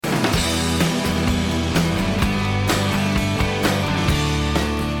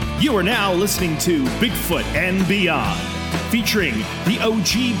You are now listening to Bigfoot and Beyond, featuring the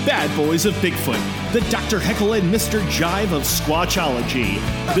OG bad boys of Bigfoot, the Dr. Heckle and Mr. Jive of Squatchology,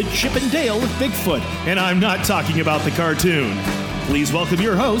 the Chip and Dale of Bigfoot, and I'm not talking about the cartoon. Please welcome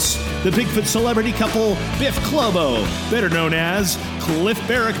your hosts, the Bigfoot celebrity couple Biff Clobo, better known as Cliff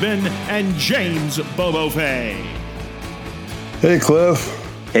Barrickman and James Bobo Fay. Hey, Cliff.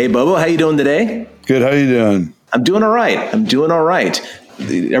 Hey, Bobo. How you doing today? Good. How you doing? I'm doing all right.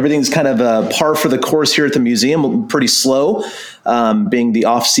 Everything's kind of par for the course here at the museum. Pretty slow, being the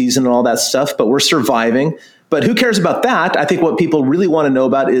off season and all that stuff, but we're surviving. But who cares about that? I think what people really want to know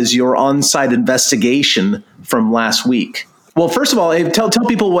about is your on-site investigation from last week. Well, first of all, tell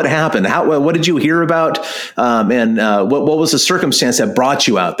people what happened. What did you hear about, and what was the circumstance that brought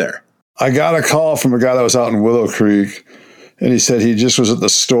you out there? I got a call from a guy that was out in Willow Creek, and he said he just was at the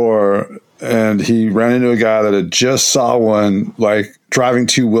store and he ran into a guy that had just saw one, like driving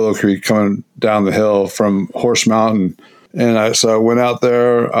to Willow Creek coming down the hill from Horse Mountain. And so I went out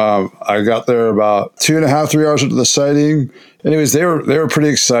there. I got there about 2.5, 3 hours into the sighting. Anyways, they were pretty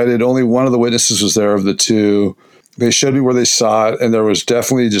excited. Only one of the witnesses was there of the two. They showed me where they saw it, and there was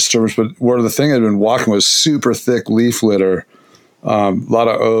definitely disturbance. But where the thing had been walking was super thick leaf litter, a lot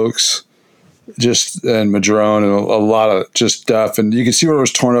of oaks, and madrone, and a lot of just duff. And you could see where it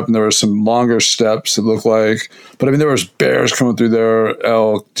was torn up, and there were some longer steps, it looked like. But I mean, there was bears coming through there,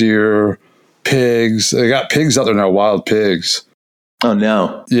 elk, deer, pigs. They got pigs out there now, wild pigs. Oh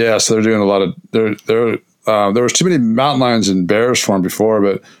no! Yeah, so they're doing a lot of. There was too many mountain lions and bears for them before,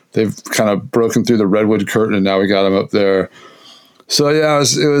 but they've kind of broken through the redwood curtain, and now we got them up there. So yeah,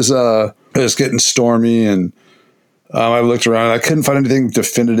 it was getting stormy, and I looked around. I couldn't find anything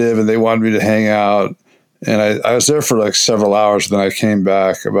definitive, and they wanted me to hang out. And I was there for like several hours. Then I came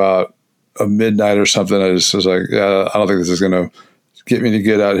back about midnight or something. I just was like, yeah, I don't think this is going to get me any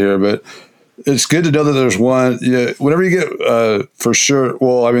good out here. But it's good to know that there's one. Yeah, whenever you get for sure.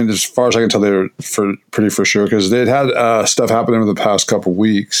 Well, I mean, as far as I can tell, they were pretty for sure because they'd had stuff happening over the past couple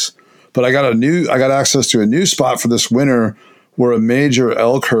weeks. But I got access to a new spot for this winter where a major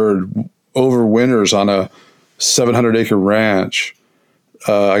elk herd overwinters on a 700-acre ranch.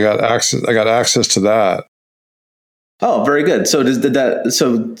 I got access to that. Oh, very good. So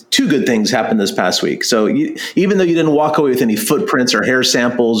So two good things happened this past week. So even though you didn't walk away with any footprints or hair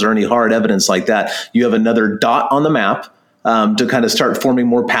samples or any hard evidence like that, you have another dot on the map to kind of start forming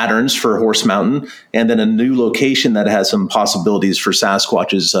more patterns for Horse Mountain, and then a new location that has some possibilities for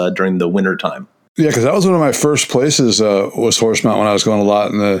Sasquatches during the winter time. Yeah, because that was one of my first places was Horse Mountain when I was going a lot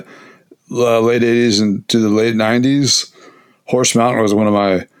in the late 80s and to the late 90s. Horse Mountain was one of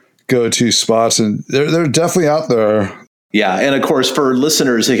my go-to spots, and they're definitely out there. Yeah, and of course, for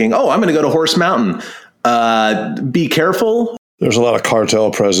listeners thinking, oh, I'm going to go to Horse Mountain, be careful. There's a lot of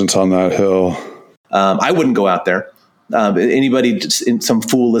cartel presence on that hill. I wouldn't go out there. Anybody, some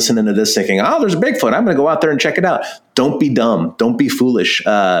fool listening to this thinking, oh, there's a Bigfoot, I'm going to go out there and check it out. Don't be dumb. Don't be foolish.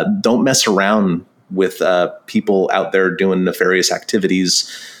 Don't mess around with people out there doing nefarious activities.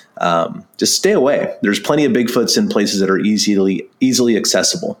 Just stay away. There's plenty of Bigfoots in places that are easily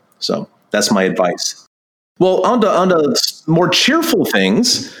accessible. So that's my advice. Well, on to more cheerful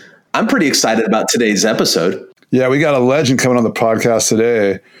things. I'm pretty excited about today's episode. Yeah, we got a legend coming on the podcast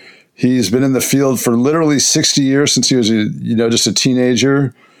today. He's been in the field for literally 60 years since he was just a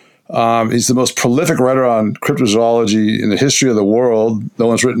teenager. He's the most prolific writer on cryptozoology in the history of the world. No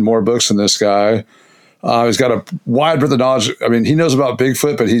one's written more books than this guy. He's got a wide breadth of knowledge. I mean, he knows about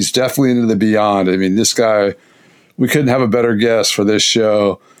Bigfoot, but he's definitely into the beyond. I mean, this guy, we couldn't have a better guest for this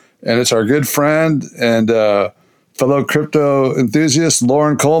show. And it's our good friend and fellow crypto enthusiast,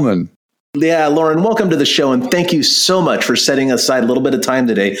 Loren Coleman. Yeah, Loren, welcome to the show. And thank you so much for setting aside a little bit of time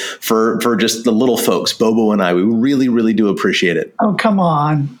today for just the little folks, Bobo and I. We really, really do appreciate it. Oh, come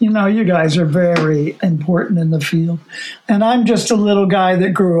on. You guys are very important in the field. And I'm just a little guy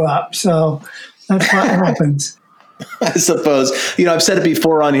that grew up. So that's what happens. I suppose. I've said it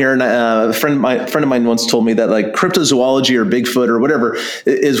before on here, and a friend of mine once told me that like cryptozoology or Bigfoot or whatever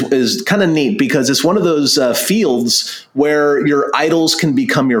is kind of neat because it's one of those fields where your idols can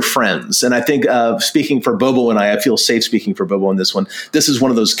become your friends. And I think speaking for Bobo and I feel safe speaking for Bobo on this one. This is one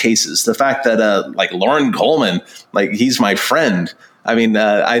of those cases. The fact that like Loren Coleman, like he's my friend. I mean,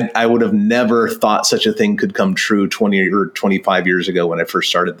 I would have never thought such a thing could come true 20 or 25 years ago when I first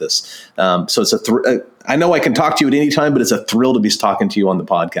started this. So it's I know I can talk to you at any time, but it's a thrill to be talking to you on the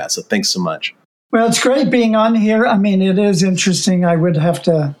podcast. So thanks so much. Well, it's great being on here. I mean, it is interesting. I would have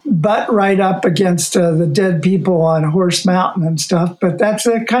to butt right up against the dead people on Horse Mountain and stuff, but that's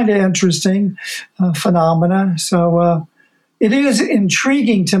a kind of interesting phenomena. So it is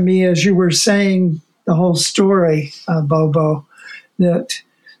intriguing to me, as you were saying the whole story, Bobo, that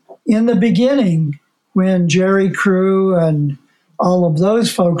in the beginning, when Jerry Crew and all of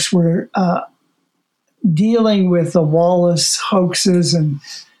those folks were dealing with the Wallace hoaxes and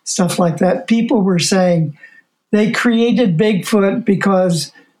stuff like that, people were saying they created Bigfoot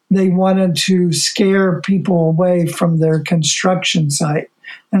because they wanted to scare people away from their construction site.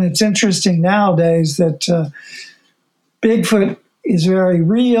 And it's interesting nowadays that Bigfoot is very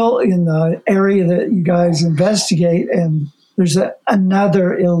real in the area that you guys investigate, and there's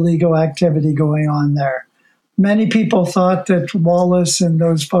another illegal activity going on there. Many people thought that Wallace and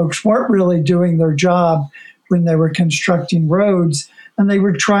those folks weren't really doing their job when they were constructing roads, and they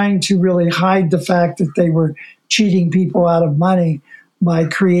were trying to really hide the fact that they were cheating people out of money by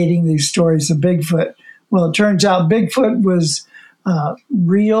creating these stories of Bigfoot. Well, it turns out Bigfoot was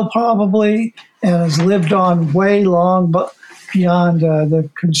real, probably, and has lived on way long beyond the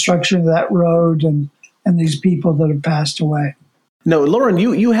construction of that road and these people that have passed away. No, Loren,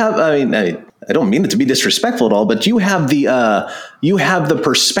 you have. I mean, I don't mean it to be disrespectful at all, but you have the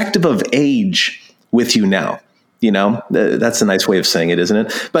perspective of age with you now. You know, that's a nice way of saying it, isn't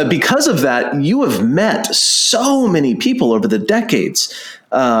it? But because of that, you have met so many people over the decades.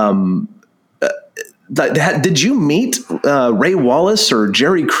 Did you meet Ray Wallace or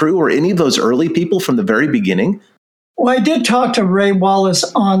Jerry Crew or any of those early people from the very beginning? Well, I did talk to Ray Wallace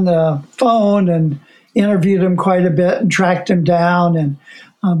on the phone and interviewed him quite a bit and tracked him down. And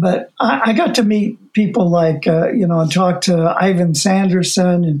but I got to meet people like, and talk to Ivan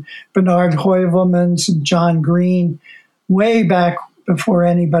Sanderson and Bernard Heuvelmans and John Green way back before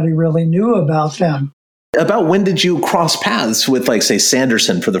anybody really knew about them. About when did you cross paths with, like, say,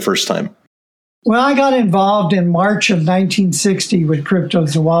 Sanderson for the first time? Well, I got involved in March of 1960 with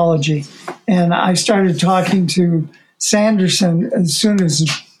cryptozoology, and I started talking to Sanderson as soon as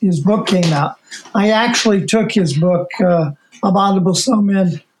his book came out. I actually took his book, Abominable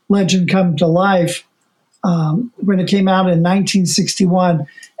Snowmen, Legend Come to Life, when it came out in 1961,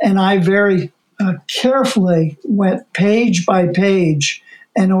 and I very carefully went page by page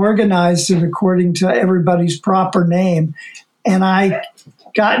and organized it according to everybody's proper name, and I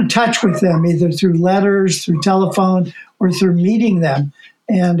got in touch with them either through letters, through telephone, or through meeting them.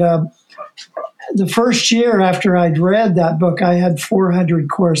 And the first year after I'd read that book, I had 400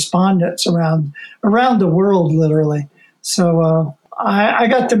 correspondents around the world, literally. So I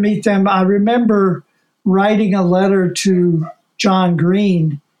got to meet them. I remember writing a letter to John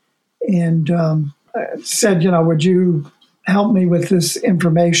Green and said, would you help me with this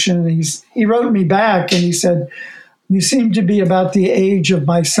information? And he wrote me back and he said, you seem to be about the age of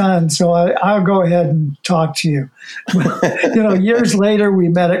my son, so I'll go ahead and talk to you. Years later, we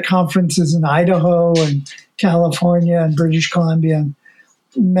met at conferences in Idaho and California and British Columbia. And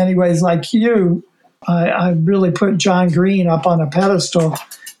in many ways, like you, I really put John Green up on a pedestal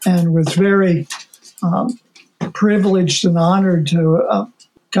and was very privileged and honored to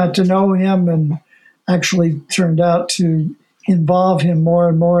got to know him and actually turned out to involve him more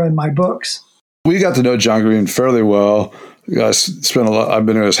and more in my books. We got to know John Green fairly well. I've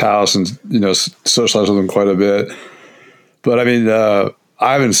been to his house and, socialized with him quite a bit. But I mean,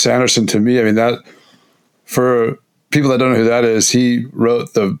 Ivan Sanderson, to me, I mean, that, for people that don't know who that is, he's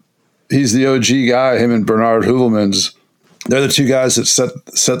the OG guy, him and Bernard Heuvelmans. They're the two guys that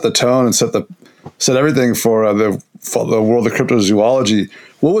set the tone and set everything for the world of cryptozoology.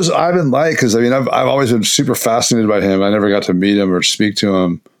 What was Ivan like? Because, I mean, I've always been super fascinated by him. I never got to meet him or speak to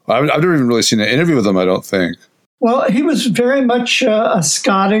him. I've never even really seen an interview with him, I don't think. Well, he was very much a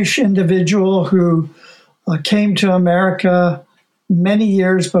Scottish individual who came to America many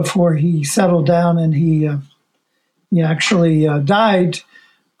years before he settled down, and he actually died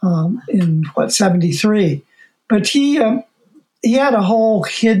in 73. But he had a whole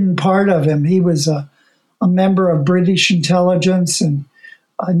hidden part of him. He was a member of British intelligence, and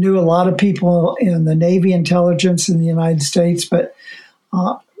I knew a lot of people in the Navy intelligence in the United States, but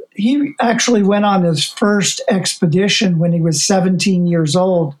he actually went on his first expedition when he was 17 years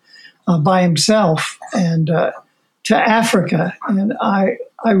old by himself and to Africa. And I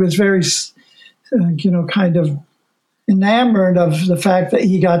was very, kind of enamored of the fact that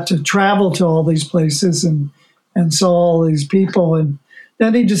he got to travel to all these places and saw all these people. And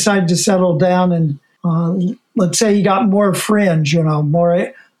then he decided to settle down and let's say he got more fringe,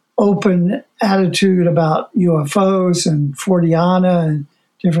 more open attitude about UFOs and Forteana and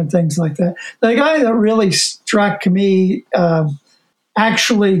different things like that. The guy that really struck me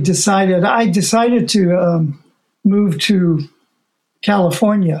actually decided to move to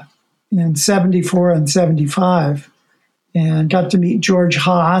California in 74 and 75. and got to meet George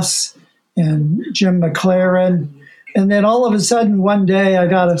Haas and Jim McLaren. And then all of a sudden, one day I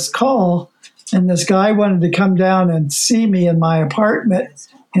got a call, and this guy wanted to come down and see me in my apartment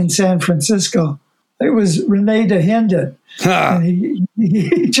in San Francisco. It was Rene Dahinden. And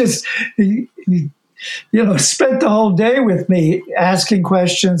he spent the whole day with me asking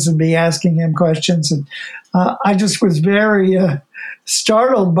questions and me asking him questions. And I just was very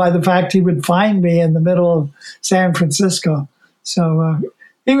startled by the fact he would find me in the middle of San Francisco. So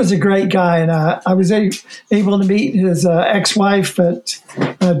he was a great guy. And I was able to meet his ex-wife at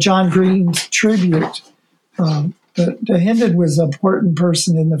John Green's tribute. But Dahinden was an important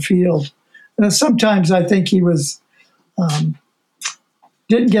person in the field. And sometimes I think he was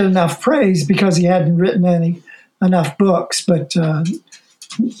didn't get enough praise because he hadn't written enough books. But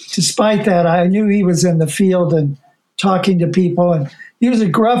despite that, I knew he was in the field and talking to people. And he was a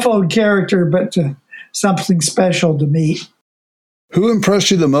gruff old character, but something special to meet. Who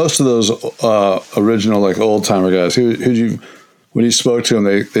impressed you the most of those original, like, old-timer guys? Who you, when you spoke to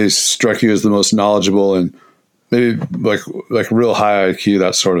them, they struck you as the most knowledgeable and maybe like real high IQ,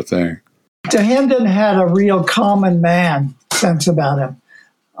 that sort of thing? Dahinden had a real common man sense about him.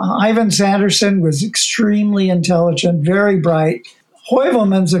 Ivan Sanderson was extremely intelligent, very bright.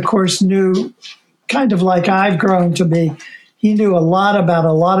 Heuvelmans, of course, knew, kind of like I've grown to be, he knew a lot about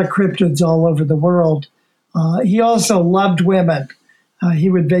a lot of cryptids all over the world. He also loved women. He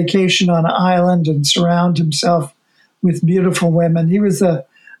would vacation on an island and surround himself with beautiful women. He was a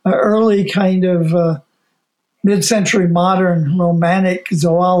early kind of mid-century modern romantic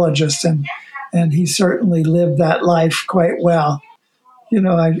zoologist, and he certainly lived that life quite well.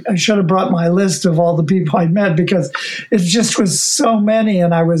 I should have brought my list of all the people I met because it just was so many,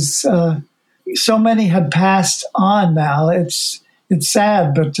 and I was so many had passed on now. It's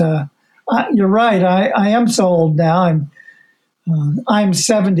sad, but you're right. I am so old now. I'm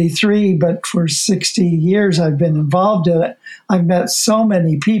 73, but for 60 years I've been involved in it. I've met so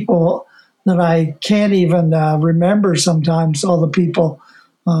many people that I can't even remember sometimes all the people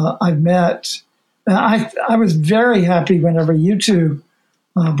I've met. I was very happy whenever you two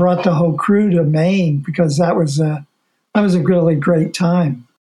brought the whole crew to Maine because that was a really great time.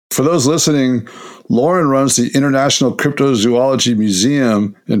 For those listening, Loren runs the International Cryptozoology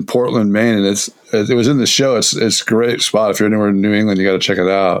Museum in Portland, Maine, and it was in the show. It's a great spot. If you're anywhere in New England, you got to check it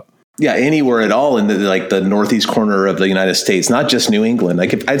out. Yeah, anywhere at all in the northeast corner of the United States, not just New England.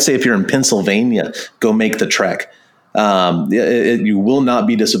 I'd say if you're in Pennsylvania, go make the trek. You will not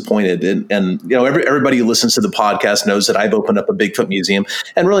be disappointed. And everybody who listens to the podcast knows that I've opened up a Bigfoot museum,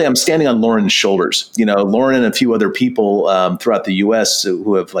 and really I'm standing on Loren's shoulders. Loren and a few other people throughout the U.S.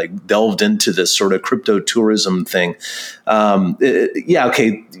 who have delved into this sort of crypto tourism thing.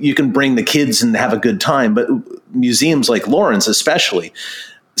 Okay, you can bring the kids and have a good time, but museums like Loren's especially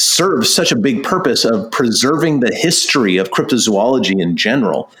serve such a big purpose of preserving the history of cryptozoology in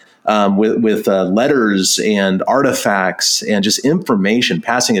general. With letters and artifacts and just information,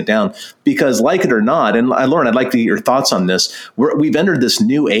 passing it down. Because like it or not, and Loren, I'd like to get your thoughts on this, we've entered this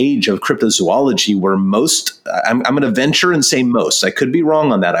new age of cryptozoology where I'm going to venture and say most. I could be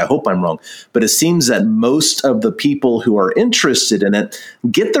wrong on that. I hope I'm wrong. But it seems that most of the people who are interested in it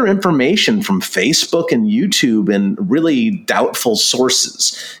get their information from Facebook and YouTube and really doubtful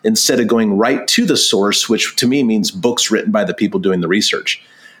sources instead of going right to the source, which to me means books written by the people doing the research.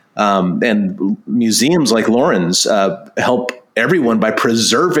 And museums like Loren's help everyone by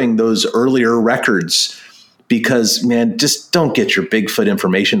preserving those earlier records because, man, just don't get your Bigfoot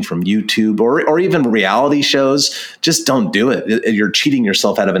information from YouTube or even reality shows. Just don't do it. You're cheating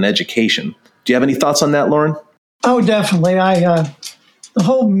yourself out of an education. Do you have any thoughts on that, Loren? Oh, definitely. The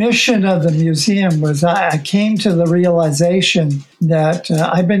whole mission of the museum was I came to the realization that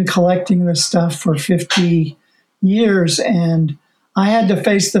I've been collecting this stuff for 50 years, and I had to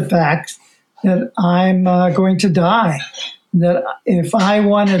face the fact that I'm going to die. That if I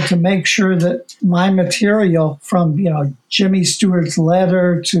wanted to make sure that my material from, Jimmy Stewart's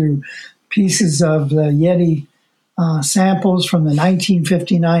letter to pieces of the Yeti samples from the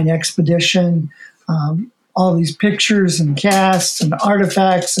 1959 expedition, all these pictures and casts and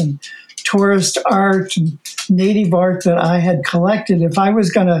artifacts and tourist art and native art that I had collected, if I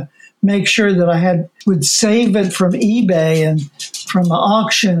was going to make sure that I would save it from eBay and from an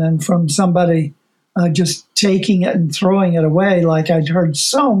auction and from somebody just taking it and throwing it away, like I'd heard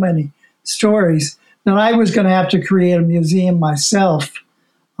so many stories, that I was going to have to create a museum myself.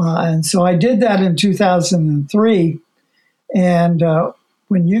 And so I did that in 2003. And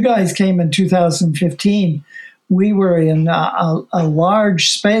when you guys came in 2015, we were in a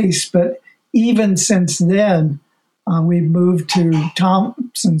large space. But even since then, We've moved to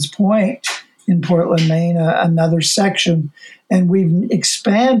Thompson's Point in Portland, Maine, another section, and we've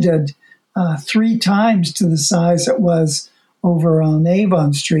expanded 3 times to the size it was over on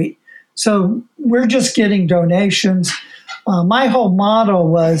Avon Street. So we're just getting donations. My whole motto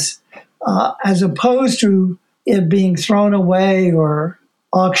was, as opposed to it being thrown away or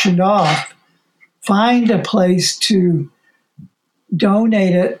auctioned off, find a place to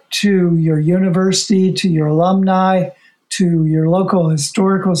donate it to your university, to your alumni, to your local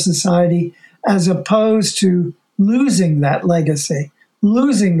historical society, as opposed to losing that legacy,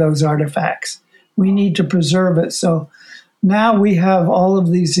 losing those artifacts. We need to preserve it. So now we have all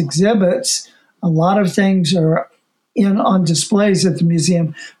of these exhibits. A lot of things are on displays at the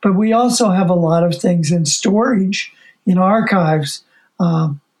museum, but we also have a lot of things in storage in archives.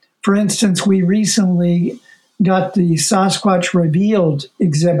 For instance, we recently got the Sasquatch Revealed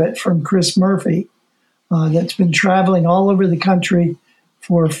exhibit from Chris Murphy that's been traveling all over the country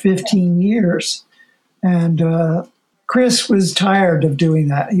for 15 years. And Chris was tired of doing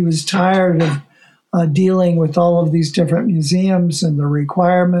that. He was tired of dealing with all of these different museums and the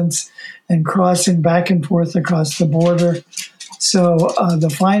requirements and crossing back and forth across the border. So the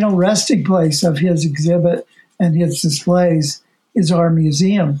final resting place of his exhibit and his displays is our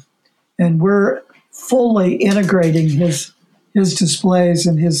museum. And we're fully integrating his displays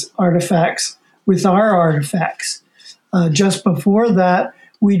and his artifacts with our artifacts. Just before that,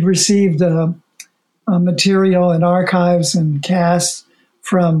 we'd received material and archives and casts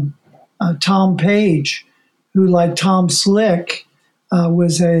from Tom Page, who, like Tom Slick,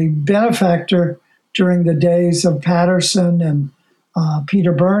 was a benefactor during the days of Patterson and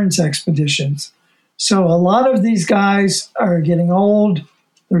Peter Burns expeditions. So a lot of these guys are getting old,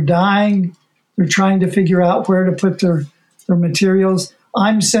 they're dying, they're trying to figure out where to put their materials.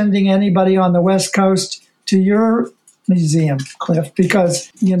 I'm sending anybody on the West Coast to your museum, Cliff,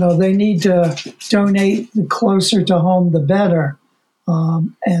 because, they need to donate. The closer to home, the better.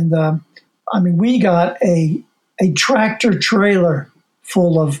 We got a tractor trailer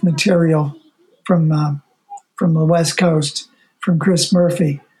full of material from the West Coast, from Chris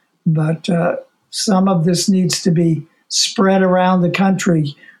Murphy. But some of this needs to be spread around the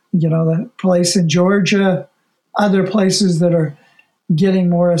country. The place in Georgia, other places that are getting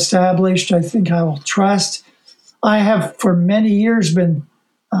more established, I think I will trust. I have for many years been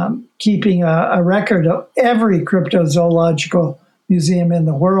keeping a record of every cryptozoological museum in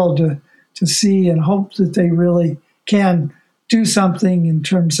the world to see and hope that they really can do something in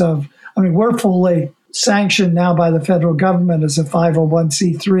terms of, we're fully sanctioned now by the federal government as a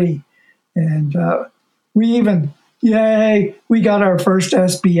 501c3. And we got our first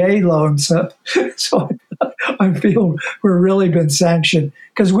SBA loan. So I feel we're really been sanctioned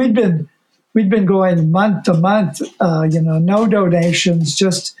because we'd been going month to month, no donations,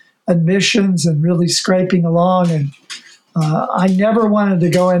 just admissions and really scraping along. And I never wanted to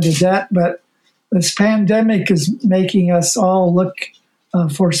go into debt, but this pandemic is making us all look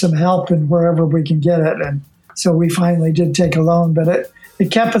for some help and wherever we can get it. And so we finally did take a loan, but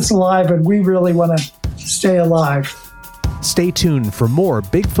it kept us alive, and we really want to stay alive. Stay tuned for more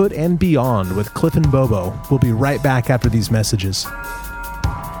Bigfoot and Beyond with Cliff and Bobo. We'll be right back after these messages.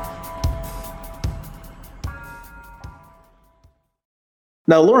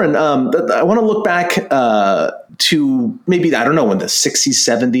 Now, Loren, I want to look back to maybe, I don't know, in the 60s,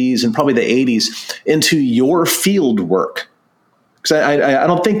 70s, and probably the 80s into your field work. Because I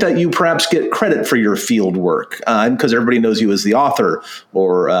don't think that you perhaps get credit for your field work because everybody knows you as the author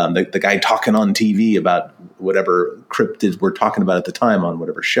or the guy talking on TV about whatever cryptids we're talking about at the time on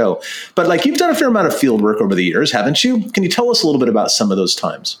whatever show. But you've done a fair amount of field work over the years, haven't you? Can you tell us a little bit about some of those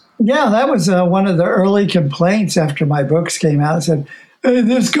times? Yeah, that was one of the early complaints after my books came out. I said, hey,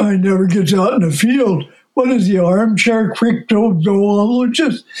 this guy never gets out in the field. What is he, armchair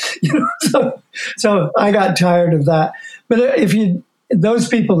cryptozoologist? So I got tired of that. But those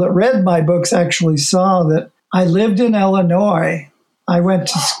people that read my books actually saw that I lived in Illinois. I went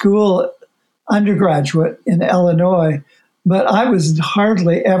to school, undergraduate in Illinois, but I was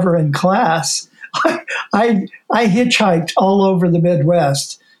hardly ever in class. I hitchhiked all over the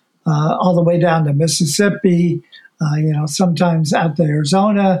Midwest, all the way down to Mississippi, sometimes out to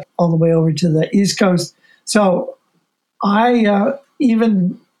Arizona, all the way over to the East Coast. So I,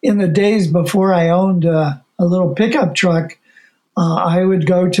 even in the days before I owned a little pickup truck, I would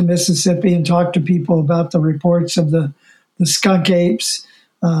go to Mississippi and talk to people about the reports of the skunk apes.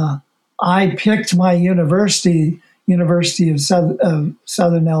 I picked my University of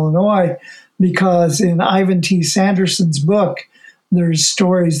Southern Illinois, because in Ivan T. Sanderson's book, there's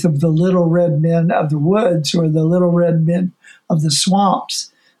stories of the little red men of the woods or the little red men of the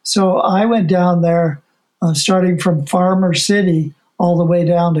swamps. So I went down there, starting from Farmer City all the way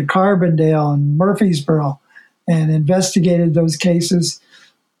down to Carbondale and Murfreesboro, and investigated those cases.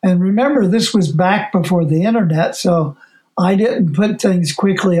 And remember, this was back before the internet, so I didn't put things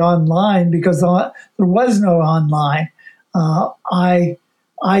quickly online because there was no online. I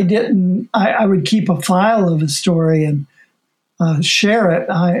would keep a file of a story and share it.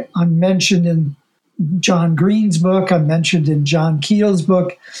 I'm mentioned in John Green's book. I'm mentioned in John Keel's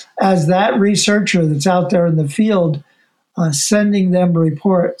book as that researcher that's out there in the field sending them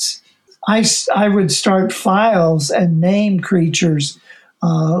reports. I would start files and name creatures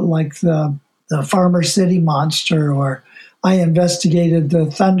like the Farmer City monster, or I investigated the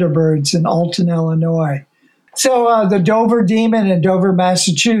Thunderbirds in Alton, Illinois. So the Dover Demon in Dover,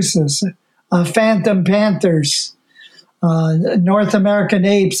 Massachusetts, Phantom Panthers, North American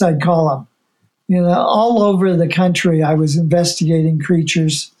apes, I'd call them. All over the country, I was investigating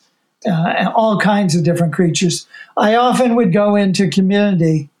creatures, all kinds of different creatures. I often would go into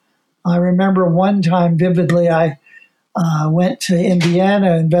community. I remember one time vividly, I went to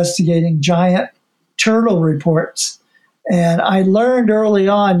Indiana investigating giant turtle reports. And I learned early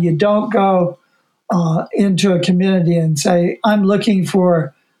on, you don't go into a community and say, I'm looking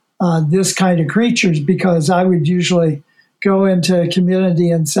for this kind of creatures, because I would usually go into a community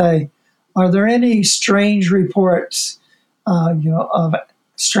and say, are there any strange reports, of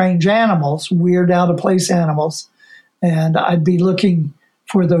strange animals, weird, out of place animals? And I'd be looking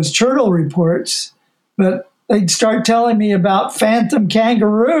for those turtle reports, but they'd start telling me about phantom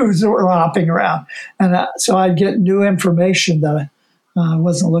kangaroos that were hopping around. And so I'd get new information that I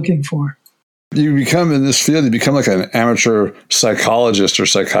wasn't looking for. You become, in this field, you become like an amateur psychologist or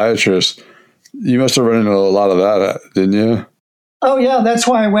psychiatrist. You must have run into a lot of that, didn't you? Oh, yeah. That's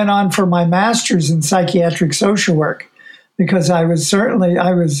why I went on for my master's in psychiatric social work, because I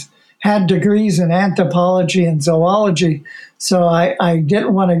had degrees in anthropology and zoology. So I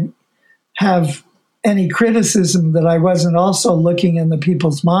didn't want to have any criticism that I wasn't also looking in the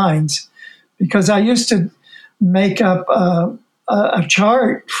people's minds, because I used to make up a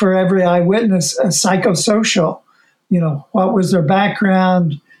chart for every eyewitness, a psychosocial, what was their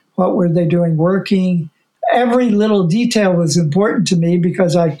background, what were they doing working. Every little detail was important to me,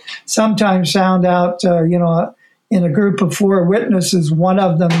 because I sometimes found out, in a group of 4 witnesses, one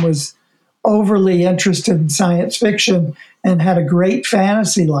of them was overly interested in science fiction and had a great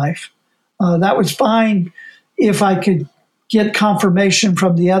fantasy life. That was fine if I could get confirmation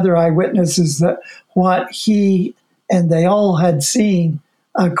from the other eyewitnesses that what he and they all had seen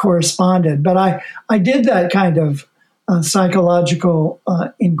corresponded. But I did that kind of psychological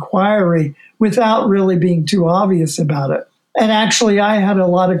inquiry without really being too obvious about it. And actually, I had a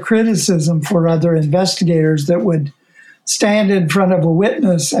lot of criticism for other investigators that would stand in front of a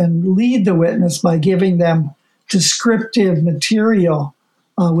witness and lead the witness by giving them descriptive material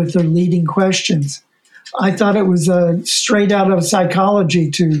with their leading questions. I thought it was straight out of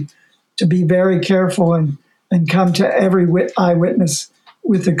psychology to be very careful and come to every eyewitness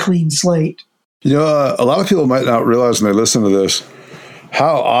with a clean slate. A lot of people might not realize when they listen to this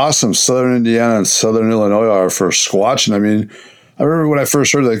how awesome Southern Indiana and Southern Illinois are for squatching. I mean, I remember when I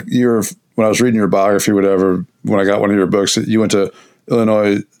first heard when I was reading your biography, whatever, when I got one of your books, that you went to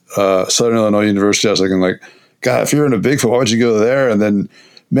Illinois, Southern Illinois University. I was thinking, like, God, if you're into Bigfoot, why would you go there? And then,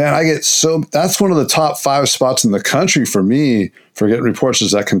 man, that's one of the top 5 spots in the country for me for getting reports,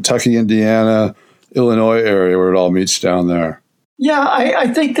 is that Kentucky, Indiana, Illinois area where it all meets down there. Yeah,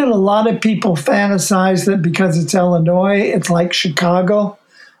 I think that a lot of people fantasize that because it's Illinois, it's like Chicago.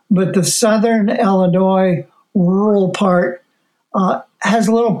 But the Southern Illinois rural part has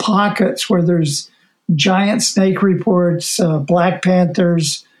little pockets where there's giant snake reports, black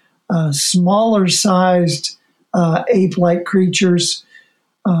panthers, smaller sized ape-like creatures.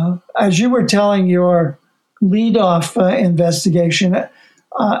 As you were telling your leadoff investigation,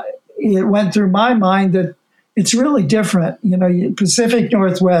 it went through my mind that it's really different. Pacific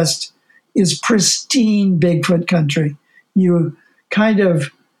Northwest is pristine Bigfoot country. You kind of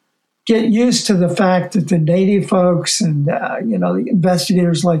get used to the fact that the native folks and, the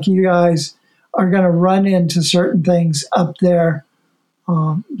investigators like you guys are going to run into certain things up there,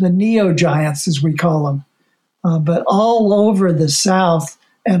 the neo-giants, as we call them. But all over the South,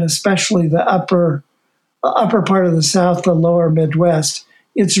 and especially the upper part of the South, the lower Midwest,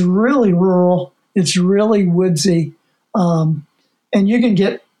 it's really rural. It's really woodsy. And you can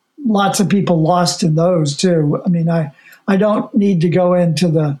get lots of people lost in those too. I mean, I don't need to go into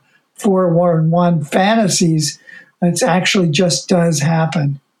the 411 fantasies It's actually just does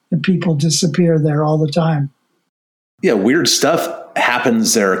happen, and people disappear there all the time. Yeah, weird stuff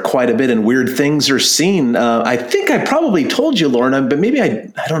happens there quite a bit, and weird things are seen. I think I probably told you, Loren, but maybe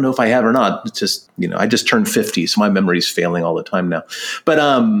I don't know if I have or not. It's just, I just turned 50, so my memory's failing all the time now. But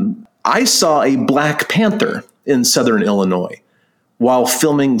I saw a black panther in southern Illinois while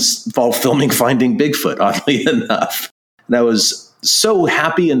filming Finding Bigfoot, oddly enough. And I was so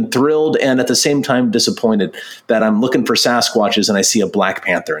happy and thrilled, and at the same time disappointed that I'm looking for Sasquatches and I see a black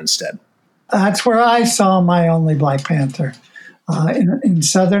panther instead. That's where I saw my only black panther. In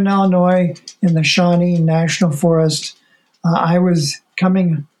southern Illinois, in the Shawnee National Forest. I was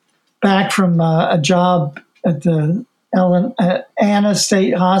coming back from a job at the Anna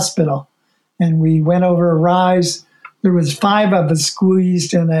State Hospital, and we went over a rise. There was 5 of us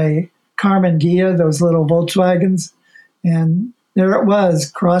squeezed in a Carmen Ghia, those little Volkswagens, and there it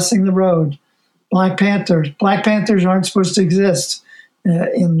was, crossing the road. Black Panthers. Black Panthers aren't supposed to exist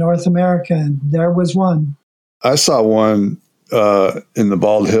in North America, and there was one. I saw one in the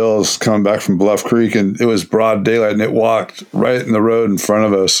Bald Hills coming back from Bluff Creek, and it was broad daylight, and it walked right in the road in front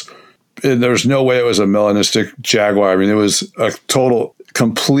of us. And there's no way it was a melanistic jaguar. I mean, it was a total,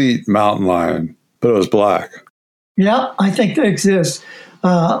 complete mountain lion, but it was black. Yeah, I think they exist.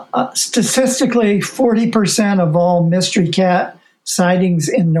 Statistically, 40% of all mystery cat sightings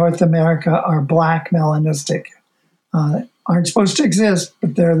in North America are black melanistic. Aren't supposed to exist,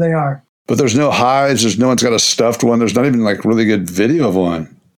 but there they are. But there's no hides. There's no one's got a stuffed one. There's not even like really good video of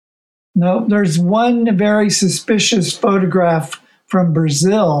one. No, there's one very suspicious photograph from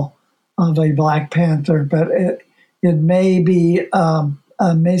Brazil of a black panther, but it may be a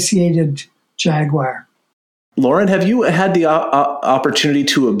emaciated jaguar. Loren, have you had the opportunity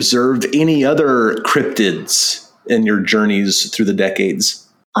to observe any other cryptids in your journeys through the decades?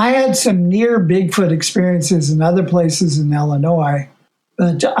 I had some near Bigfoot experiences in other places in Illinois,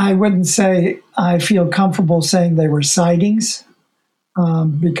 but I wouldn't say I feel comfortable saying they were sightings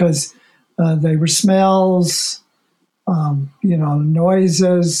because they were smells,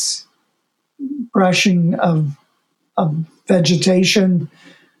 noises, brushing of vegetation,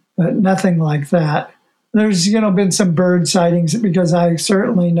 but nothing like that. There's, been some bird sightings because I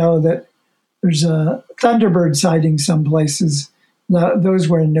certainly know that there's a thunderbird sighting some places. Those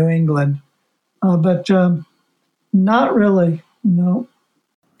were in New England, but not really, no.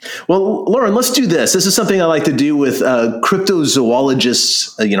 Well, Loren, let's do this. This is something I like to do with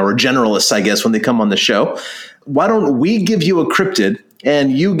cryptozoologists, or generalists, I guess, when they come on the show. Why don't we give you a cryptid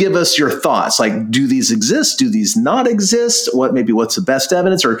and you give us your thoughts? Like, do these exist? Do these not exist? What's the best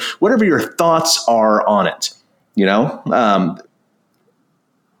evidence, or whatever your thoughts are on it?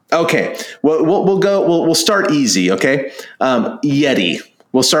 Okay. We'll start easy. Okay. Yeti.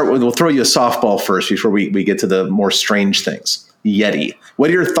 We'll throw you a softball first before we get to the more strange things. Yeti. What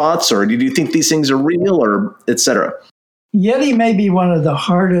are your thoughts, or do you think these things are real, or et cetera? Yeti may be one of the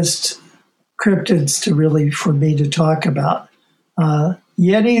hardest cryptids for me to talk about.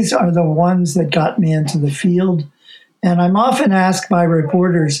 Yetis are the ones that got me into the field. And I'm often asked by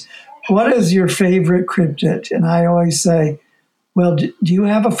reporters, what is your favorite cryptid? And I always say, well, do you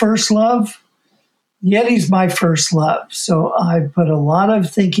have a first love? Yeti's my first love. So I put a lot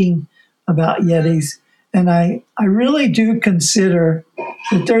of thinking about Yetis. And I really do consider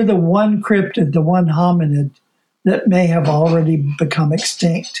that they're the one cryptid, the one hominid that may have already become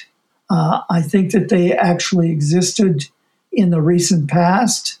extinct. I think that they actually existed in the recent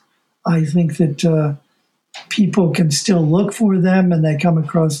past. I think that people can still look for them, and they come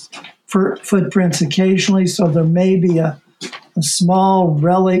across footprints occasionally. So there may be a small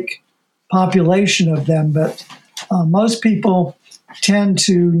relic population of them, but most people tend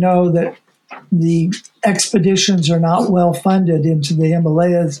to know that the expeditions are not well funded into the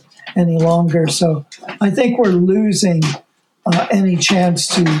Himalayas any longer. So I think we're losing any chance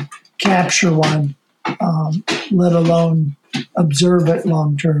to capture one, let alone observe it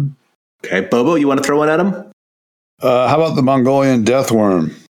long term. Okay, Bobo, you want to throw one at him? How about the Mongolian death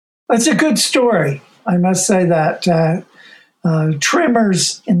worm? That's a good story. I must say that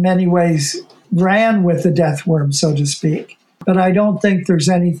Trimmers, in many ways, ran with the death worm, so to speak. But I don't think there's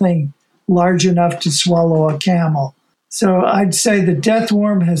anything large enough to swallow a camel. So I'd say the death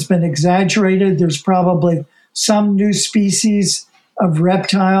worm has been exaggerated. There's probably some new species of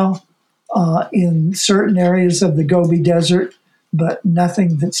reptile in certain areas of the Gobi Desert, but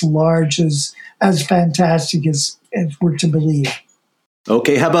nothing that's large as fantastic as we're to believe.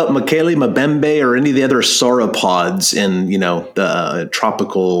 Okay, how about Mekele Mbembe or any of the other sauropods in, the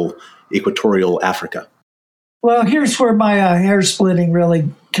tropical equatorial Africa? Well, here's where my hair splitting really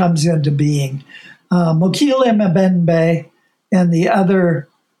comes into being. Mokele mbembe and the other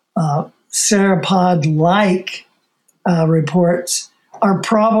sauropod-like reports are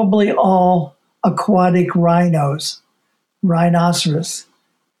probably all aquatic rhinoceros,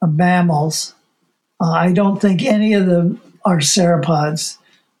 mammals. I don't think any of them are sauropods,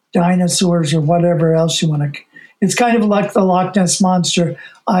 dinosaurs, or whatever else you want to. It's kind of like the Loch Ness Monster.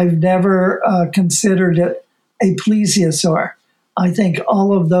 I've never considered it a plesiosaur. I think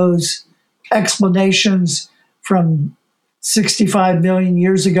all of those explanations from 65 million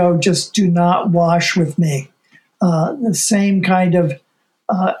years ago just do not wash with me. The same kind of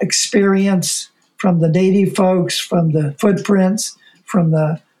experience from the native folks, from the footprints, from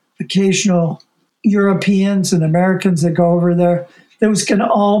the occasional Europeans and Americans that go over there, those can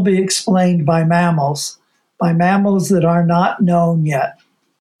all be explained by mammals that are not known yet.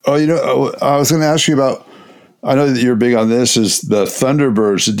 Oh, I was going to ask you about, I know that you're big on this, is the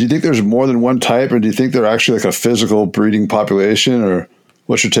thunderbirds. Do you think there's more than one type, or do you think they're actually like a physical breeding population, or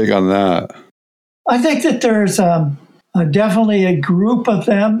what's your take on that? I think that there's definitely a group of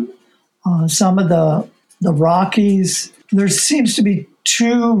them. Some of the Rockies, there seems to be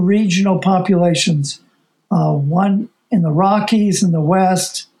two regional populations. One in the Rockies in the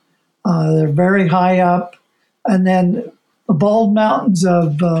west, they're very high up. And then the bald mountains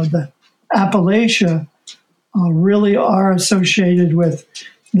of the Appalachia really are associated with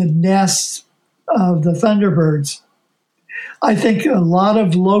the nests of the thunderbirds. I think a lot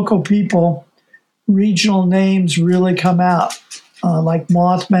of local people, regional names really come out, like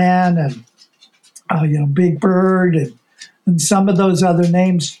Mothman and Big Bird and some of those other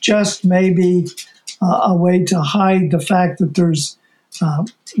names just may be a way to hide the fact that there's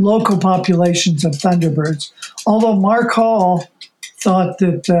local populations of thunderbirds. Although Mark Hall thought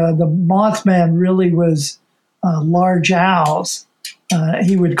that the Mothman really was large owls.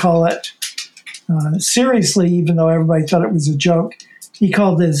 He would call it, seriously, even though everybody thought it was a joke, he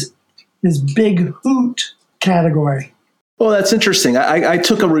called his big hoot category. Well, that's interesting. I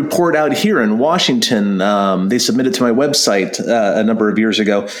took a report out here in Washington. They submitted to my website a number of years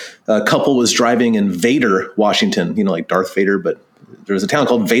ago. A couple was driving in Vader, Washington, like Darth Vader, but there was a town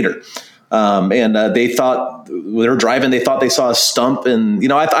called Vader. And they thought, when they were driving, they thought they saw a stump. And,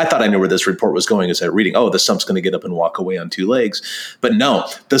 I thought I knew where this report was going as I was reading. Oh, the stump's going to get up and walk away on two legs. But no,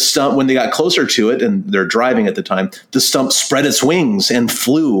 the stump, when they got closer to it, and they're driving at the time, the stump spread its wings and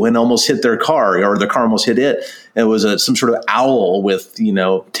flew and almost hit their car, or the car almost hit it. It was some sort of owl with,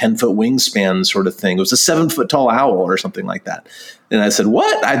 10-foot wingspan sort of thing. It was a 7-foot tall owl or something like that. And I said,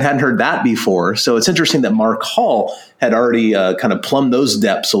 what? I hadn't heard that before. So it's interesting that Mark Hall had already kind of plumbed those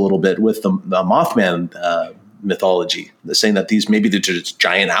depths a little bit with the Mothman mythology, saying that these maybe they're just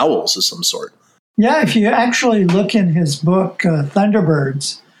giant owls of some sort. Yeah, if you actually look in his book,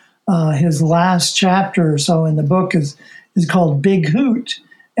 Thunderbirds, his last chapter or so in the book is called Big Hoot.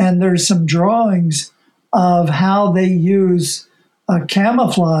 And there's some drawings of how they use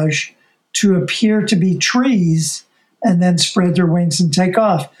camouflage to appear to be trees and then spread their wings and take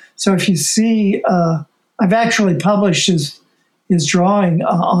off. So if you see, I've actually published his drawing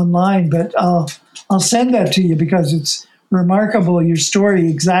online, but I'll send that to you because it's remarkable. Your story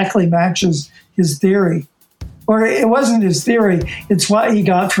exactly matches his theory. Or it wasn't his theory, it's what he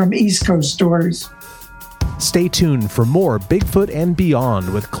got from East Coast stories. Stay tuned for more Bigfoot and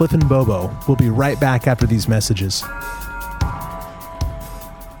Beyond with Cliff and Bobo. We'll be right back after these messages.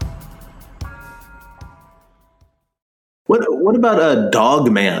 What about a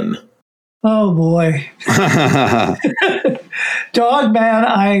dog man? Oh boy. Dog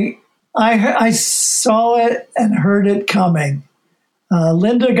man, I saw it and heard it coming.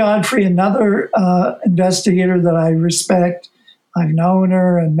 Linda Godfrey, another investigator that I respect, I've known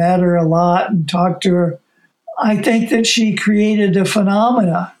her and met her a lot and talked to her. I think that she created a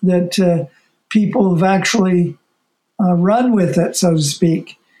phenomena that people have actually run with it, so to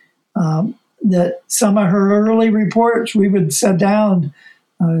speak. That some of her early reports, we would sit down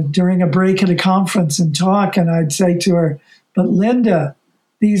during a break at a conference and talk, and I'd say to her, but Linda,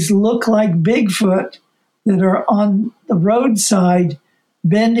 these look like Bigfoot that are on the roadside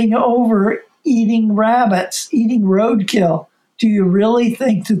bending over, eating rabbits, eating roadkill. Do you really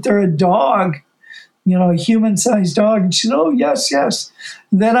think that they're a dog? A human-sized dog. And she said, oh, yes.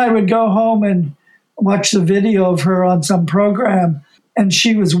 And then I would go home and watch the video of her on some program, and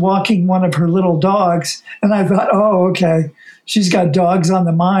she was walking one of her little dogs. And I thought, oh, okay, she's got dogs on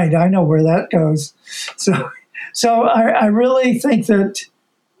the mind. I know where that goes. So I really think that,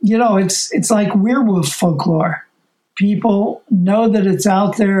 it's like werewolf folklore. People know that it's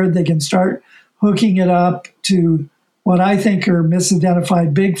out there. They can start hooking it up to what I think are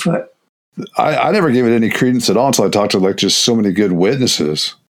misidentified Bigfoot. I never gave it any credence at all until I talked to like just so many good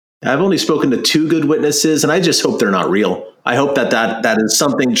witnesses. I've only spoken to 2 good witnesses, and I just hope they're not real. I hope that is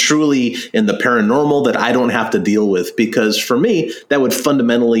something truly in the paranormal that I don't have to deal with, because for me, that would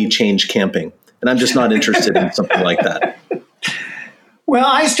fundamentally change camping. And I'm just not interested in something like that. Well,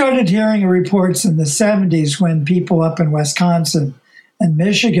 I started hearing reports in the 70s when people up in Wisconsin and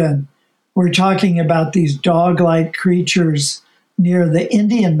Michigan were talking about these dog-like creatures near the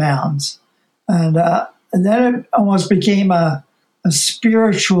Indian mounds. And then it almost became a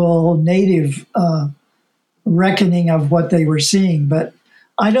spiritual native reckoning of what they were seeing. But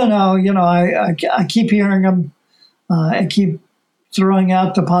I don't know, I keep hearing them. I keep throwing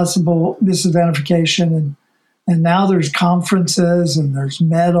out the possible misidentification. And now there's conferences and there's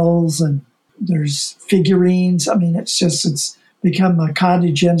medals and there's figurines. I mean, it's become a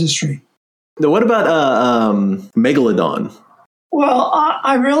cottage industry. Now, what about Megalodon? Well,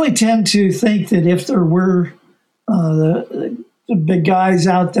 I really tend to think that if there were the big guys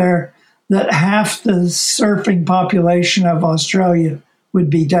out there, that half the surfing population of Australia would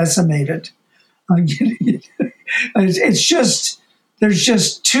be decimated. It's just, there's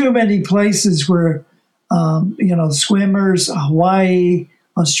just too many places where, swimmers, Hawaii,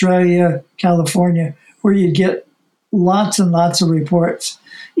 Australia, California, where you get lots and lots of reports.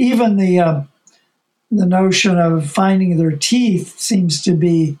 Even the notion of finding their teeth seems to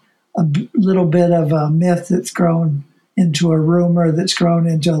be a little bit of a myth that's grown into a rumor, that's grown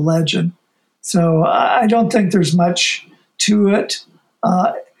into a legend. So I don't think there's much to it.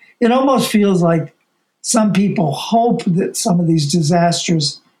 It almost feels like some people hope that some of these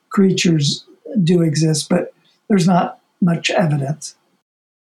disastrous creatures do exist, but there's not much evidence.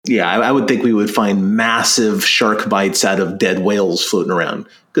 Yeah, I would think we would find massive shark bites out of dead whales floating around,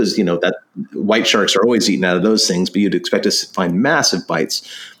 because that white sharks are always eaten out of those things, but you'd expect to find massive bites.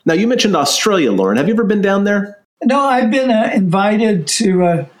 Now, you mentioned Australia, Loren. Have you ever been down there? No, I've been invited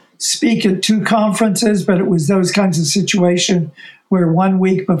to speak at 2 conferences, but it was those kinds of situations where 1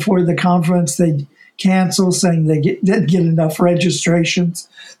 week before the conference they'd cancel, saying they didn't get enough registrations.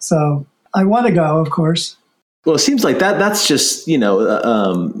 So I want to go, of course. Well, it seems like that's just,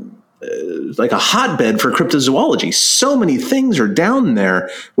 like a hotbed for cryptozoology. So many things are down there,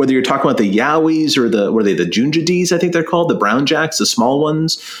 whether you're talking about the yowies or the Junjidis, I think they're called, the brown jacks, the small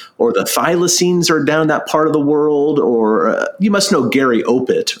ones, or the thylacines are down that part of the world, or you must know Gary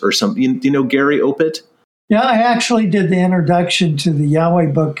Opit or something. Do you know Gary Opit? Yeah, I actually did the introduction to the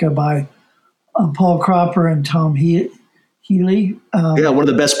Yowie book by Paul Cropper and Tom Healy. Yeah, one of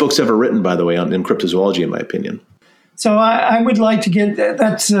the best books ever written, by the way, in cryptozoology, in my opinion. So I would like to get,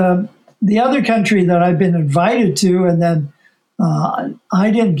 that's the other country that I've been invited to, and then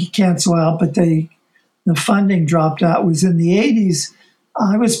I didn't cancel out, but the funding dropped out, was in the 80s.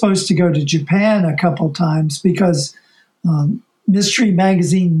 I was supposed to go to Japan a couple times because Mystery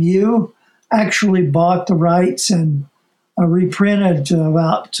Magazine Mew actually bought the rights and reprinted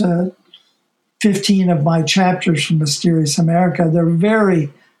about 15 of my chapters from Mysterious America. They're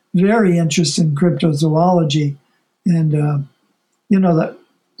very, very interested in cryptozoology. And, that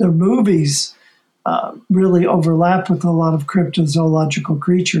the movies really overlap with a lot of cryptozoological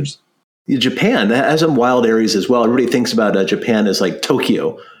creatures. Japan has some wild areas as well. Everybody thinks about Japan as like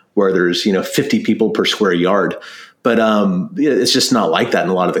Tokyo, where there's 50 people per square yard. But it's just not like that in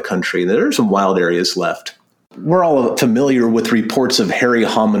a lot of the country. There are some wild areas left. We're all familiar with reports of hairy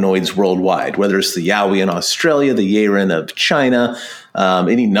hominoids worldwide, whether it's the Yowie in Australia, the Yeren of China,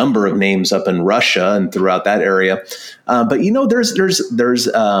 any number of names up in Russia and throughout that area. But there's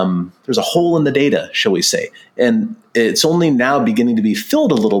a hole in the data, shall we say, and it's only now beginning to be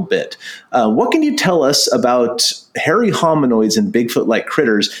filled a little bit. What can you tell us about hairy hominoids and Bigfoot-like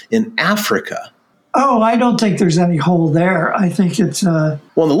critters in Africa? Oh, I don't think there's any hole there. I think it's... Well,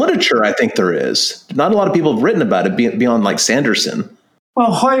 in the literature, I think there is. Not a lot of people have written about it beyond like Sanderson.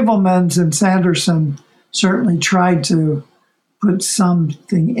 Well, Heuvelmans and Sanderson certainly tried to put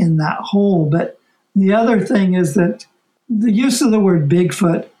something in that hole. But the other thing is that the use of the word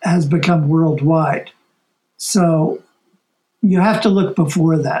Bigfoot has become worldwide. So you have to look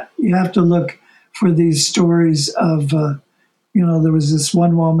before that. You have to look for these stories of, there was this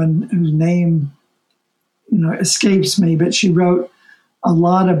one woman whose name escapes me, but she wrote a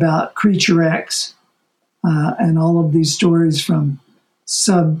lot about Creature X and all of these stories from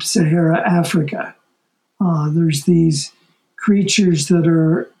sub-Sahara Africa. There's these creatures that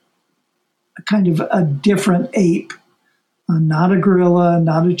are kind of a different ape, not a gorilla,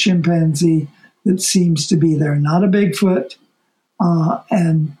 not a chimpanzee, that seems to be there, not a Bigfoot.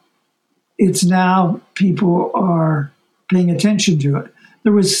 And it's now people are paying attention to it.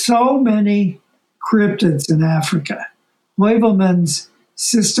 there was so many cryptids in Africa. Heuvelmans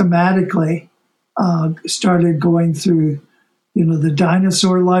systematically started going through, the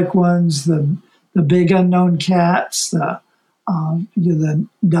dinosaur-like ones, the big unknown cats, the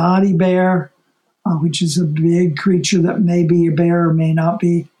naughty bear, which is a big creature that may be a bear or may not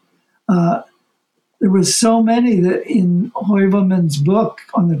be. There was so many that in Heuvelmann's book,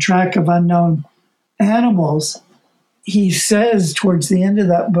 On the Track of Unknown Animals, he says towards the end of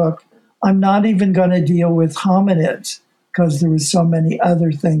that book, I'm not even going to deal with hominids because there was so many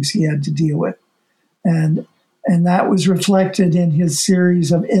other things he had to deal with. And that was reflected in his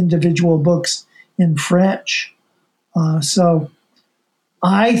series of individual books in French. So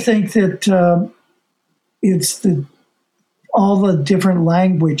I think that it's all the different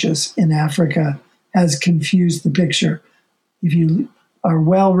languages in Africa has confused the picture. If you are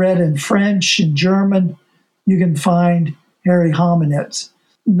well read in French and German, you can find hairy hominids.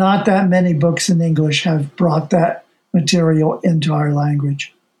 Not that many books in English have brought that material into our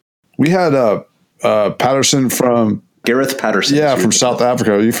language. We had Patterson from Gareth Patterson. Yeah, from South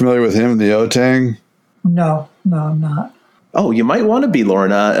Africa. Are you familiar with him and the Otang? No, I'm not. Oh, you might want to be,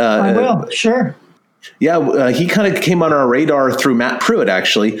 Loren. I will, sure. Yeah, he kind of came on our radar through Matt Pruitt,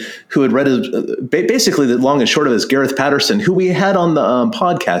 actually, who had read basically the long and short of it is Gareth Patterson, who we had on the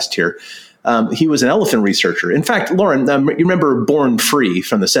podcast here. He was an elephant researcher. In fact, Loren, you remember Born Free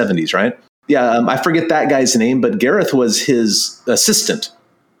from the 70s, right? Yeah, I forget that guy's name, but Gareth was his assistant.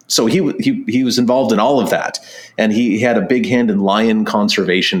 So he was involved in all of that. And he had a big hand in lion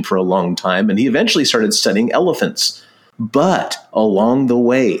conservation for a long time. And he eventually started studying elephants. But along the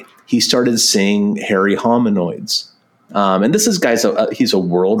way, he started seeing hairy hominoids. And this is he's a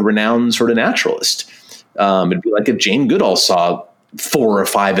world-renowned sort of naturalist. It'd be like if Jane Goodall saw 4 or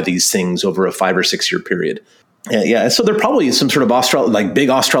 5 of these things over a 5 or 6 year period. Yeah, so they're probably some sort of big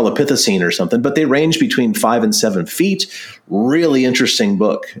Australopithecine or something, but they range between 5 and 7 feet. Really interesting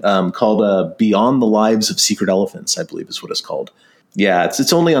book called Beyond the Lives of Secret Elephants, I believe is what it's called. Yeah,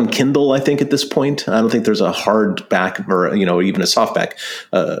 it's only on Kindle, I think, at this point. I don't think there's a hardback or even a softback,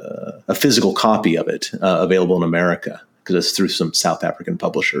 a physical copy of it available in America because it's through some South African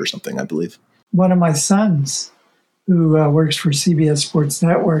publisher or something, I believe. One of my sons, who works for CBS Sports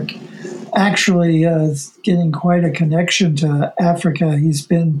Network, actually is getting quite a connection to Africa. He's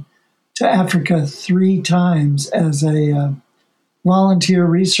been to Africa 3 times as a volunteer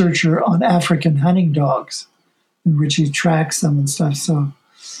researcher on African hunting dogs, in which he tracks them and stuff. So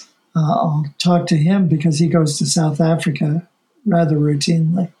I'll talk to him because he goes to South Africa rather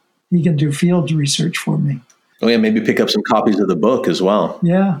routinely. He can do field research for me. Oh, yeah, maybe pick up some copies of the book as well.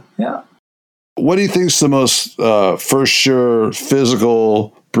 Yeah. What do you think is the most for sure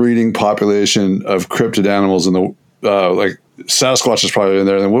physical breeding population of cryptid animals in the like Sasquatch is probably in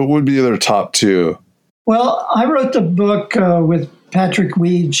there? Then what would be their top 2? Well, I wrote the book with Patrick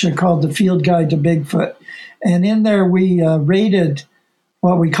Weege called The Field Guide to Bigfoot. And in there, we rated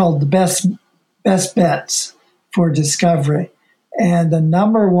what we called the best bets for discovery. And the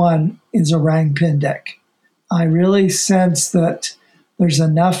number 1 is orang pendek. I really sense that there's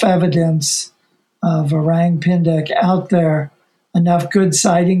enough evidence of orang pendek out there, enough good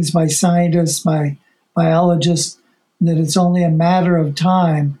sightings by scientists, by biologists, that it's only a matter of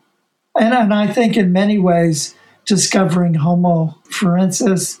time. And I think in many ways, discovering Homo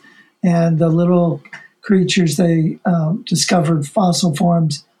forensis and the little creatures they discovered fossil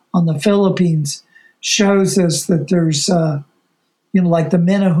forms on the Philippines shows us that there's, like the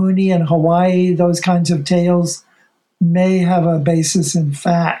Menehune in Hawaii, those kinds of tales may have a basis in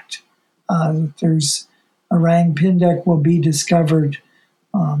fact. There's orang pendek will be discovered,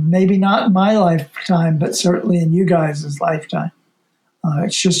 maybe not in my lifetime, but certainly in you guys' lifetime.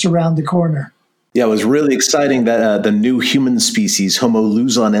 It's just around the corner. Yeah, it was really exciting that the new human species, Homo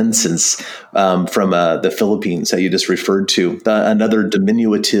luzonensis, from the Philippines that you just referred to, another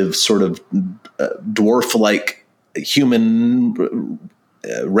diminutive sort of dwarf-like human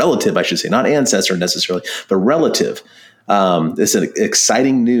relative, I should say, not ancestor necessarily, but relative. It's an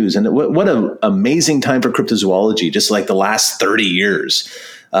exciting news. And what an amazing time for cryptozoology, just like the last 30 years.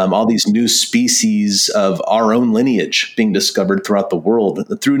 All these new species of our own lineage being discovered throughout the world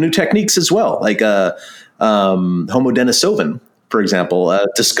through new techniques as well, like Homo denisovan, for example,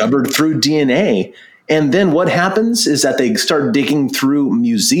 discovered through DNA. And then what happens is that they start digging through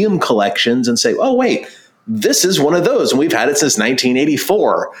museum collections and say, oh, wait, this is one of those. And we've had it since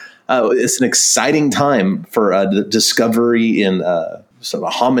 1984. It's an exciting time for the discovery in sort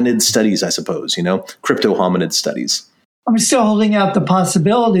of hominid studies, I suppose, crypto hominid studies. I'm still holding out the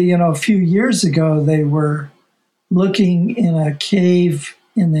possibility, a few years ago, they were looking in a cave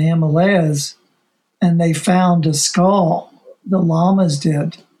in the Himalayas, and they found a skull. The llamas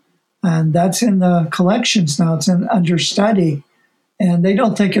did. And that's in the collections now. It's under study. And they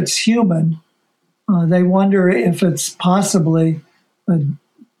don't think it's human. They wonder if it's possibly a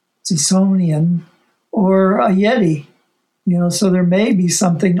Smithsonian or a Yeti. So there may be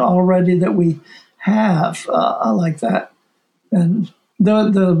something already that we have like that. And the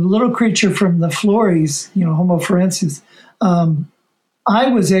little creature from the Flores, Homo forensis, I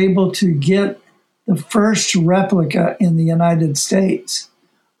was able to get the first replica in the United States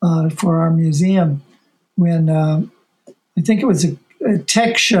for our museum when I think it was a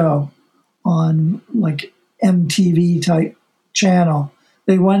tech show on like MTV type channel.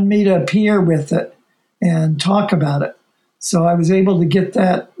 They wanted me to appear with it and talk about it. So I was able to get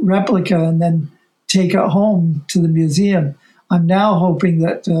that replica and then take it home to the museum. I'm now hoping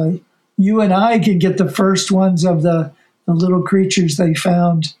that you and I can get the first ones of the little creatures they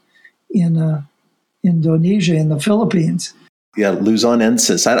found in Indonesia, in the Philippines. Yeah,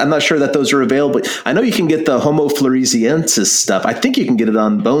 Luzonensis. I'm not sure that those are available. I know you can get the Homo floresiensis stuff. I think you can get it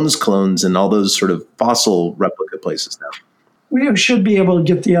on Bones Clones and all those sort of fossil replica places now. We should be able to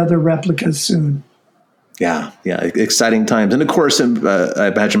get the other replicas soon. Yeah, exciting times. And of course, I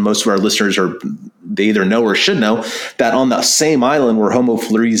imagine most of our listeners they either know or should know that on the same island where Homo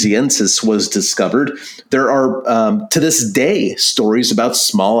floresiensis was discovered, there are, to this day, stories about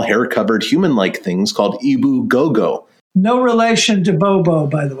small hair-covered human-like things called Ibu Gogo. No relation to Bobo,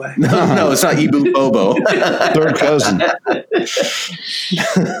 by the way. No, it's not Ibu Bobo. Third cousin.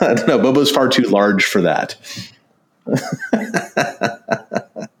 No, Bobo's far too large for that.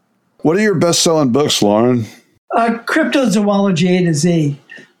 What are your best-selling books, Loren? Cryptozoology A to Z,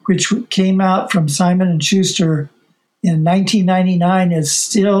 which came out from Simon & Schuster in 1999, is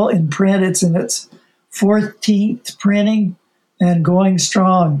still in print. It's in its 14th printing and going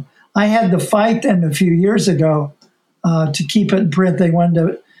strong. I had to fight them a few years ago to keep it in print. They wanted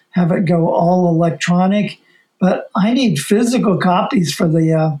to have it go all electronic, but I need physical copies for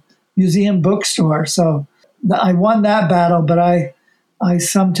the museum bookstore. So I won that battle, but I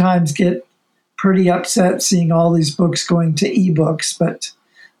sometimes get pretty upset seeing all these books going to ebooks. But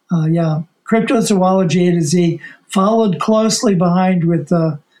Cryptozoology A to Z, followed closely behind with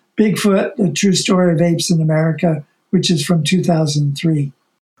Bigfoot, The True Story of Apes in America, which is from 2003.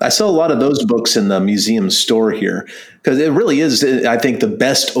 I saw a lot of those books in the museum store here because it really is, I think, the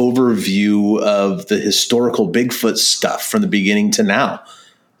best overview of the historical Bigfoot stuff from the beginning to now.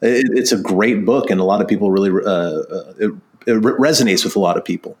 It's a great book, and a lot of people really it resonates with a lot of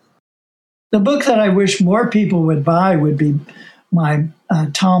people. The book that I wish more people would buy would be my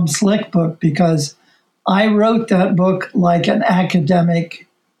Tom Slick book, because I wrote that book like an academic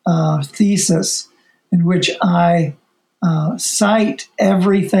thesis in which I cite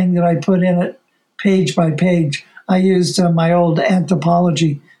everything that I put in it page by page. I used my old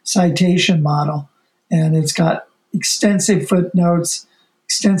anthropology citation model, and it's got extensive footnotes,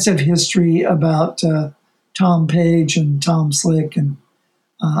 extensive history about Tom Page and Tom Slick, and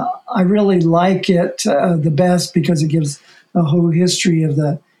I really like it the best because it gives a whole history of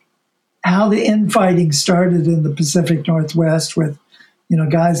how the infighting started in the Pacific Northwest with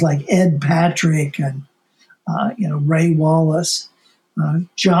guys like Ed Patrick and Ray Wallace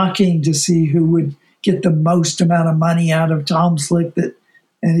jockeying to see who would get the most amount of money out of Tom Slick that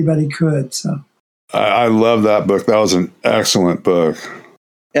anybody could. So I love that book. That was an excellent book.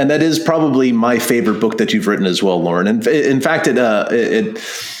 And that is probably my favorite book that you've written as well, Loren. And in fact, it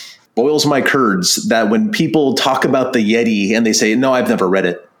boils my curds that when people talk about the Yeti and they say, no, I've never read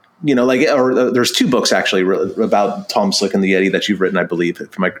it. There's two books actually about Tom Slick and the Yeti that you've written, I believe.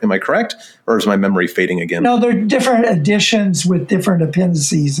 Am I correct? Or is my memory fading again? No, they're different editions with different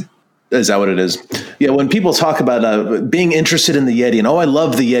appendices. Is that what it is? Yeah, when people talk about being interested in the Yeti and, I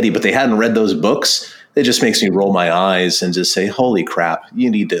love the Yeti, but they hadn't read those books, it just makes me roll my eyes and just say, holy crap, you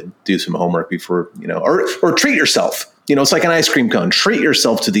need to do some homework before, or treat yourself. It's like an ice cream cone. Treat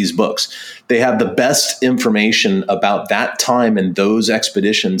yourself to these books. They have the best information about that time and those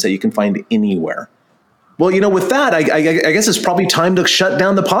expeditions that you can find anywhere. Well, with that, I guess it's probably time to shut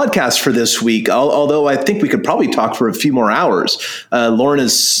down the podcast for this week, although I think we could probably talk for a few more hours. Loren,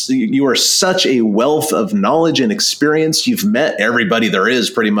 you are such a wealth of knowledge and experience. You've met everybody there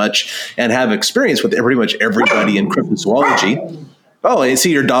is pretty much and have experience with pretty much everybody in cryptozoology. Oh, and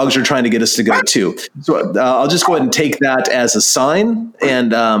see, your dogs are trying to get us to go too. So I'll just go ahead and take that as a sign.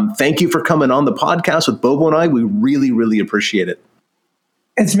 And thank you for coming on the podcast with Bobo and I. We really, really appreciate it.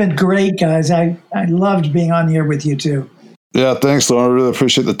 It's been great, guys. I loved being on here with you too. Yeah, thanks, Loren. I really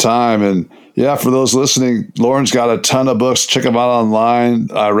appreciate the time. And yeah, for those listening, Loren's got a ton of books. Check them out online.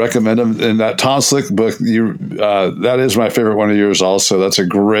 I recommend them. And that Tom Slick book, that is my favorite one of yours also. That's a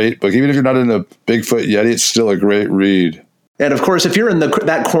great book. Even if you're not into Bigfoot Yeti, it's still a great read. And of course, if you're in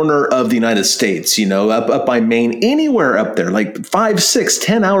that corner of the United States, up by Maine, anywhere up there, like 5, 6,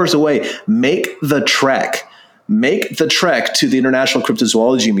 10 hours away, make the trek. Make the trek to the International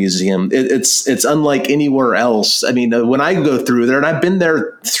Cryptozoology Museum. It's unlike anywhere else. I mean, when I go through there, and I've been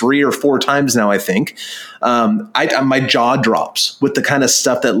there 3 or 4 times now, I think, my jaw drops with the kind of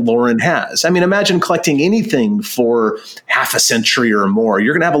stuff that Loren has. I mean, imagine collecting anything for half a century or more.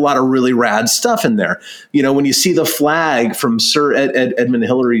 You're going to have a lot of really rad stuff in there. When you see the flag from Sir Edmund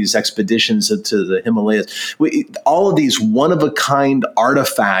Hillary's expeditions to the Himalayas, all of these one-of-a-kind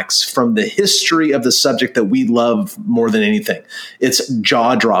artifacts from the history of the subject that we love more than anything. It's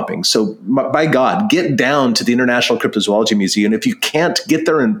jaw-dropping. So, by God, get down to the International Cryptozoology Museum. If you can't get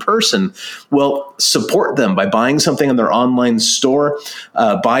there in person, well, support them by buying something in their online store,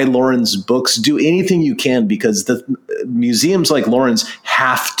 buy Loren's books, do anything you can, because the museums like Loren's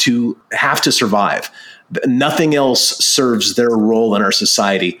have to survive. Nothing else serves their role in our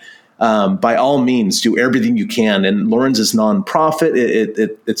society. By all means, do everything you can. And Loren's is nonprofit.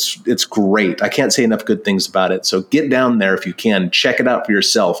 It's great. I can't say enough good things about it. So get down there if you can. Check it out for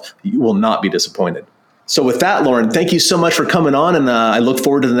yourself. You will not be disappointed. So with that, Loren, thank you so much for coming on, and I look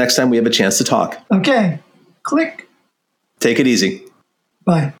forward to the next time we have a chance to talk. Okay. Click. Take it easy.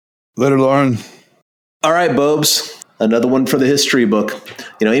 Bye. Later, Loren. All right, Bobes. Another one for the history book.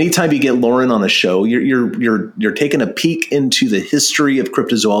 Anytime you get Loren on a show, you're taking a peek into the history of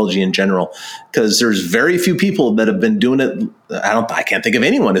cryptozoology in general, because there's very few people that have been doing it. I can't think of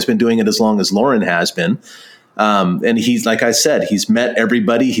anyone who's been doing it as long as Loren has been. And he's, like I said, he's met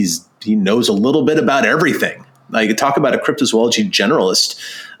everybody. He knows a little bit about everything. Like, talk about a cryptozoology generalist.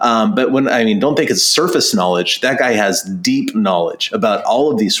 But don't think it's surface knowledge. That guy has deep knowledge about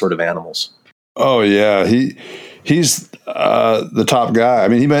all of these sort of animals. Oh yeah. He's the top guy. I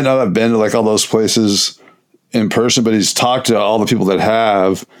mean, he might not have been to like all those places in person, but he's talked to all the people that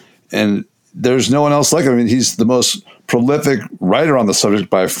have, and there's no one else like him. I mean, he's the most prolific writer on the subject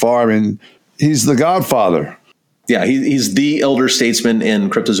by far. I mean, he's the godfather. Yeah, he's the elder statesman in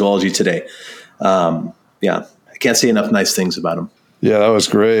cryptozoology today. I can't say enough nice things about him. Yeah, that was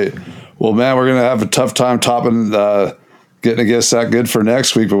great. Well, man, we're going to have a tough time topping, getting a guest that good for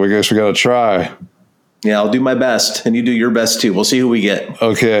next week, but we guess we got to try. Yeah, I'll do my best, and you do your best too. We'll see who we get.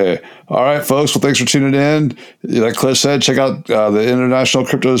 Okay. All right, folks. Well, thanks for tuning in. Like Cliff said, check out the International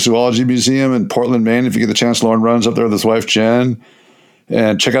Cryptozoology Museum in Portland, Maine. If you get the chance, Loren runs up there with his wife, Jen.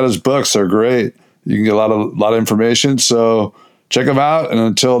 And check out his books. They're great. You can get a lot of information. So check them out. And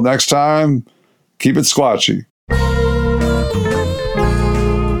until next time, keep it squatchy.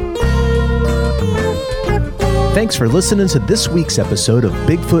 Thanks for listening to this week's episode of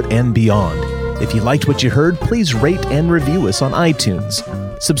Bigfoot and Beyond. If you liked what you heard, please rate and review us on iTunes.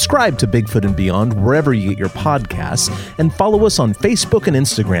 Subscribe to Bigfoot and Beyond wherever you get your podcasts, and follow us on Facebook and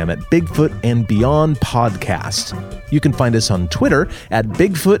Instagram at Bigfoot and Beyond Podcast. You can find us on Twitter at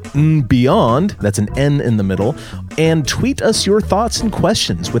Bigfoot and Beyond, that's an N in the middle, and tweet us your thoughts and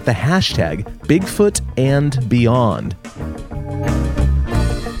questions with the hashtag Bigfoot and Beyond.